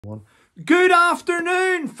Good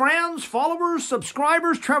afternoon, friends, followers,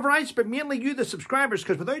 subscribers, Trevorites, but mainly you, the subscribers,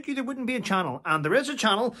 because without you, there wouldn't be a channel. And there is a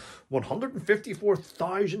channel,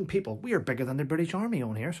 154,000 people. We are bigger than the British Army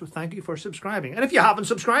on here, so thank you for subscribing. And if you haven't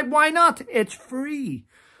subscribed, why not? It's free.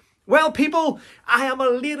 Well, people, I am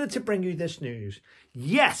elated to bring you this news.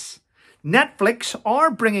 Yes, Netflix are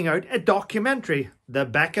bringing out a documentary, The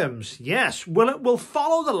Beckhams. Yes, well, it will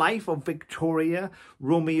follow the life of Victoria,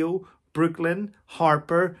 Romeo, Brooklyn,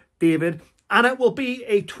 Harper, David, and it will be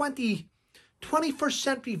a 21st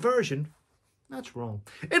century version. That's wrong.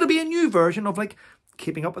 It'll be a new version of like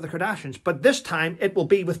Keeping Up with the Kardashians, but this time it will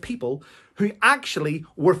be with people who actually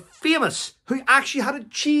were famous, who actually had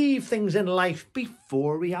achieved things in life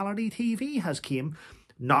before reality TV has came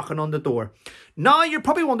knocking on the door. Now you're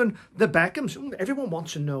probably wondering, the Beckhams, everyone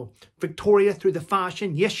wants to know. Victoria through the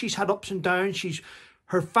fashion, yes, she's had ups and downs.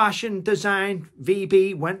 Her fashion design,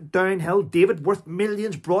 VB, went downhill. David, worth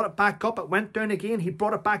millions, brought it back up. It went down again. He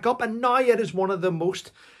brought it back up. And now it is one of the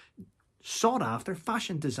most sought after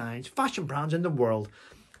fashion designs, fashion brands in the world,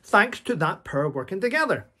 thanks to that pair working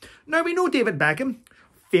together. Now, we know David Beckham,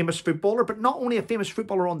 famous footballer, but not only a famous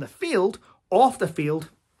footballer on the field, off the field,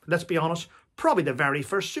 let's be honest, probably the very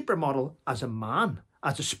first supermodel as a man,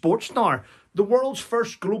 as a sports star, the world's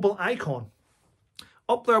first global icon.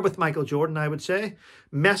 Up there with Michael Jordan, I would say.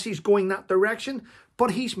 Messi's going that direction,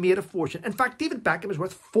 but he's made a fortune. In fact, David Beckham is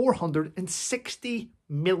worth $460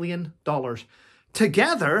 million.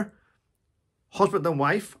 Together, husband and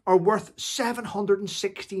wife are worth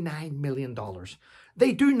 $769 million.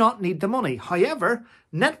 They do not need the money. However,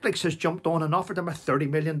 Netflix has jumped on and offered them a $30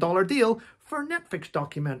 million deal for a Netflix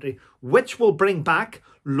documentary, which will bring back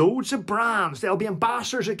loads of brands. They'll be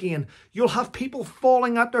ambassadors again. You'll have people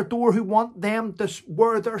falling at their door who want them to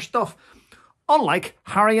wear their stuff. Unlike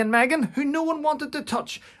Harry and Meghan, who no one wanted to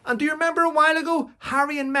touch. And do you remember a while ago,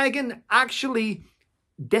 Harry and Meghan actually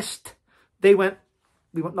dissed. They went,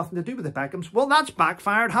 we want nothing to do with the Beckhams. Well, that's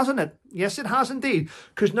backfired, hasn't it? Yes, it has indeed.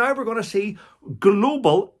 Because now we're going to see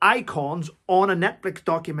global icons on a Netflix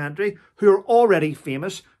documentary who are already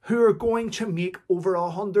famous, who are going to make over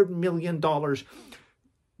 $100 million.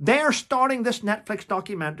 They're starting this Netflix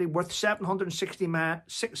documentary worth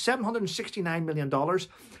 $769 million,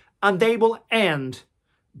 and they will end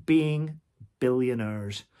being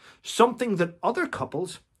billionaires. Something that other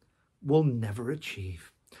couples will never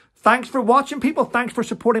achieve. Thanks for watching, people. Thanks for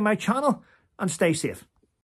supporting my channel, and stay safe.